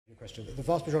Question. The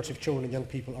vast majority of children and young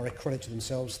people are a credit to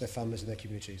themselves, their families and their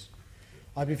communities.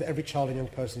 I believe that every child and young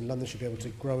person in London should be able to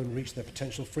grow and reach their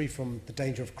potential free from the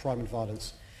danger of crime and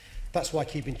violence. That's why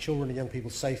keeping children and young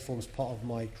people safe forms part of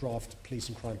my draft police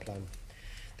and crime plan.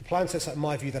 The plan sets out, in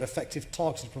my view, that effective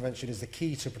targeted prevention is the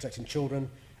key to protecting children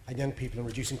and young people and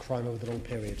reducing crime over the long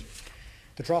period.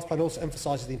 The draft plan also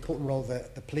emphasises the important role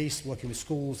that the police, working with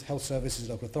schools, health services,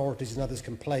 local authorities and others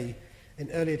can play in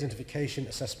early identification,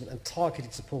 assessment and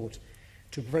targeted support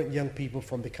to prevent young people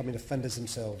from becoming offenders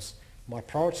themselves. My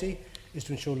priority is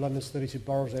to ensure London's 32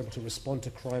 boroughs are able to respond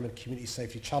to crime and community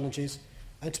safety challenges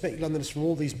and to make Londoners from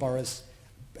all these boroughs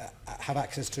have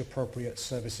access to appropriate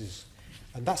services.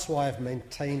 And that's why I've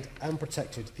maintained and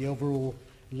protected the overall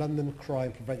London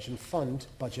Crime Prevention Fund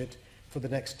budget for the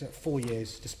next 4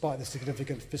 years, despite the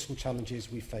significant fiscal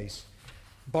challenges we face.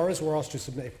 Boroughs were asked to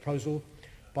submit a proposal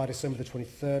by December the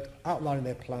 23rd, outlining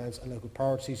their plans and local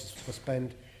priorities for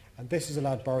spend, and this has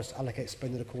allowed boroughs to allocate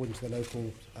spending according to their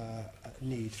local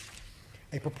need.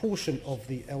 A proportion of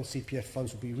the LCPF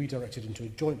funds will be redirected into a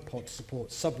joint pot to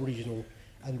support sub-regional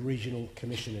and regional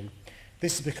commissioning.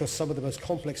 This is because some of the most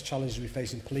complex challenges we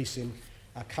face in policing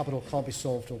capital can't be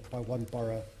solved by one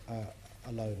borough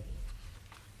alone.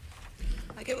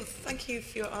 Okay, well, thank you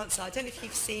for your answer. I don't know if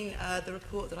you've seen the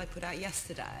report that I put out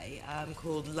yesterday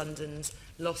called London's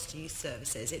Lost Youth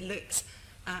Services. It looks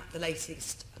at the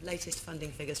latest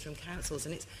funding figures from councils,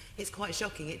 and it's quite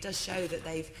shocking. It does show that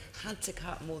they've had to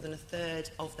cut more than a third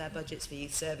of their budgets for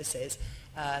youth services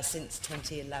since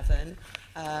 2011,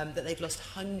 that they've lost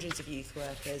hundreds of youth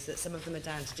workers, that some of them are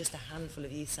down to just a handful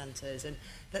of youth centres, and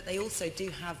that they also do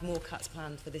have more cuts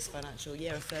planned for this financial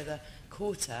year, a further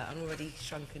quarter, and already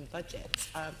shrunken budgets.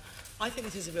 I think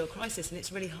this is a real crisis, and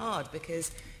it's really hard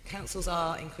because councils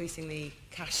are increasingly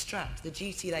cash-strapped. The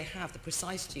duty they have, the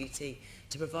precise duty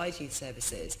to provide youth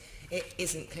services, it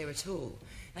isn't clear at all.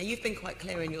 Now, you've been quite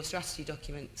clear in your strategy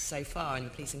document so far in the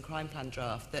Police and Crime Plan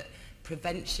draft that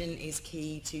prevention is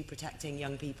key to protecting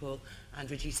young people and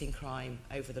reducing crime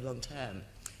over the long term.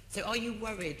 So are you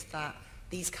worried that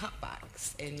these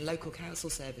cutbacks in local council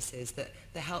services that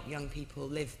help young people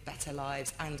live better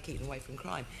lives and keep them away from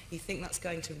crime, you think that's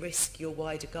going to risk your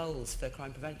wider goals for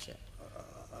crime prevention?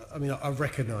 I mean, I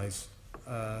recognise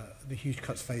the huge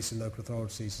cuts faced in local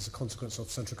authorities as a consequence of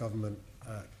central government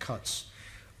cuts.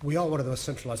 We are one of the most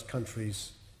centralised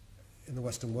countries in the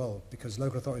Western world because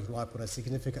local authorities rely upon a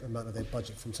significant amount of their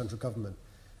budget from central government.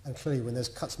 And clearly, when there's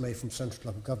cuts made from central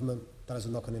local government, that has a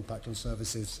knock-on impact on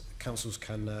services councils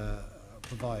can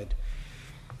provide.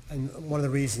 And one of the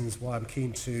reasons why I'm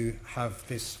keen to have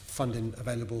this funding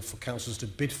available for councils to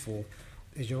bid for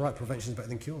is, you're right, prevention is better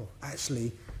than cure.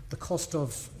 Actually, the cost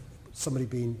of somebody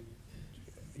being,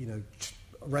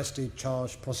 arrested,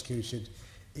 charged, prosecuted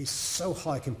is so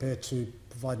high compared to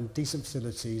providing decent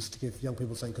facilities to give young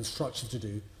people something constructive to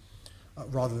do,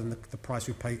 rather than the price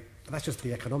we pay. But that's just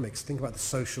the economics. Think about the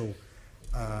social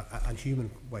and human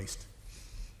waste.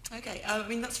 Okay, I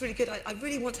mean, that's really good. I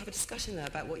really want to have a discussion there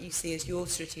about what you see as your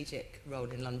strategic role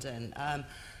in London. I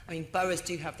mean, boroughs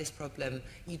do have this problem.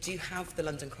 You do have the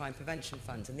London Crime Prevention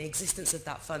Fund, and the existence of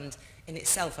that fund in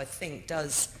itself, I think,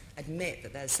 does admit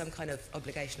that there's some kind of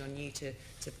obligation on you to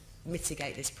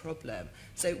mitigate this problem.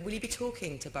 So will you be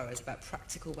talking to boroughs about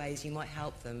practical ways you might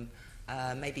help them,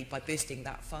 maybe by boosting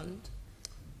that fund?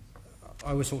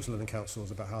 I always talk to London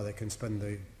councils about how they can spend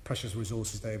the precious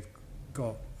resources they've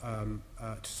got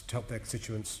to help their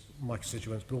constituents, my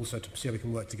constituents, but also to see how we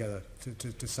can work together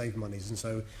to save monies. And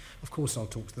so, of course, I'll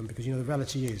talk to them because, the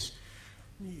reality is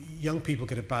young people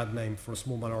get a bad name for a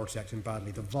small minority acting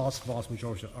badly. The vast, vast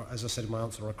majority, as I said in my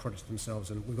answer, are a credit to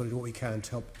themselves, and we've got to do what we can to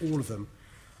help all of them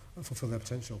fulfil their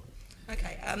potential.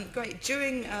 Okay, great.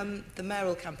 During the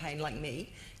mayoral campaign, like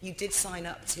me, you did sign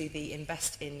up to the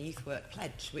Invest in Youth Work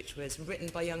pledge, which was written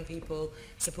by young people,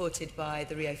 supported by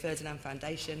the Rio Ferdinand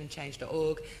Foundation and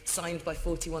Change.org, signed by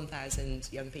 41,000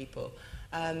 young people.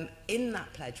 In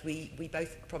that pledge, we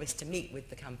both promised to meet with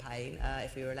the campaign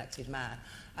if we were elected mayor.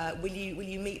 Will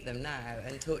you meet them now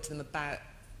and talk to them about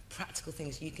practical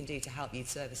things you can do to help youth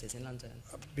services in London?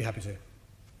 I'd be happy to.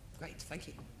 Great, thank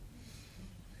you.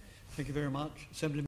 Thank you very much. Assembly